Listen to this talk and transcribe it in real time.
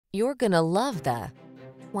You're gonna love the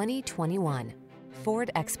 2021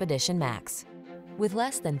 Ford Expedition Max. With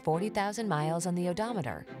less than 40,000 miles on the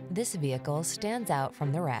odometer, this vehicle stands out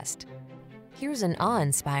from the rest. Here's an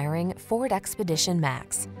awe-inspiring Ford Expedition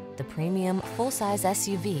Max, the premium full-size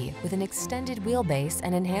SUV with an extended wheelbase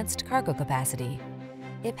and enhanced cargo capacity.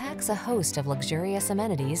 It packs a host of luxurious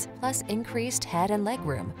amenities plus increased head and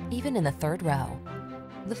legroom, even in the third row.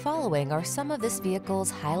 The following are some of this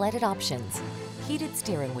vehicle's highlighted options: heated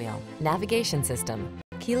steering wheel, navigation system,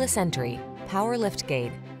 keyless entry, power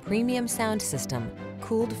liftgate, premium sound system,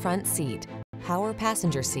 cooled front seat, power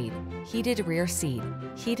passenger seat, heated rear seat,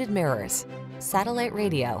 heated mirrors, satellite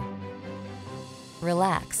radio.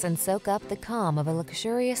 Relax and soak up the calm of a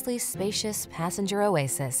luxuriously spacious passenger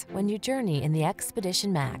oasis when you journey in the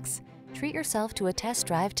Expedition Max. Treat yourself to a test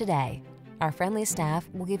drive today. Our friendly staff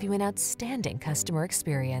will give you an outstanding customer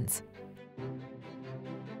experience.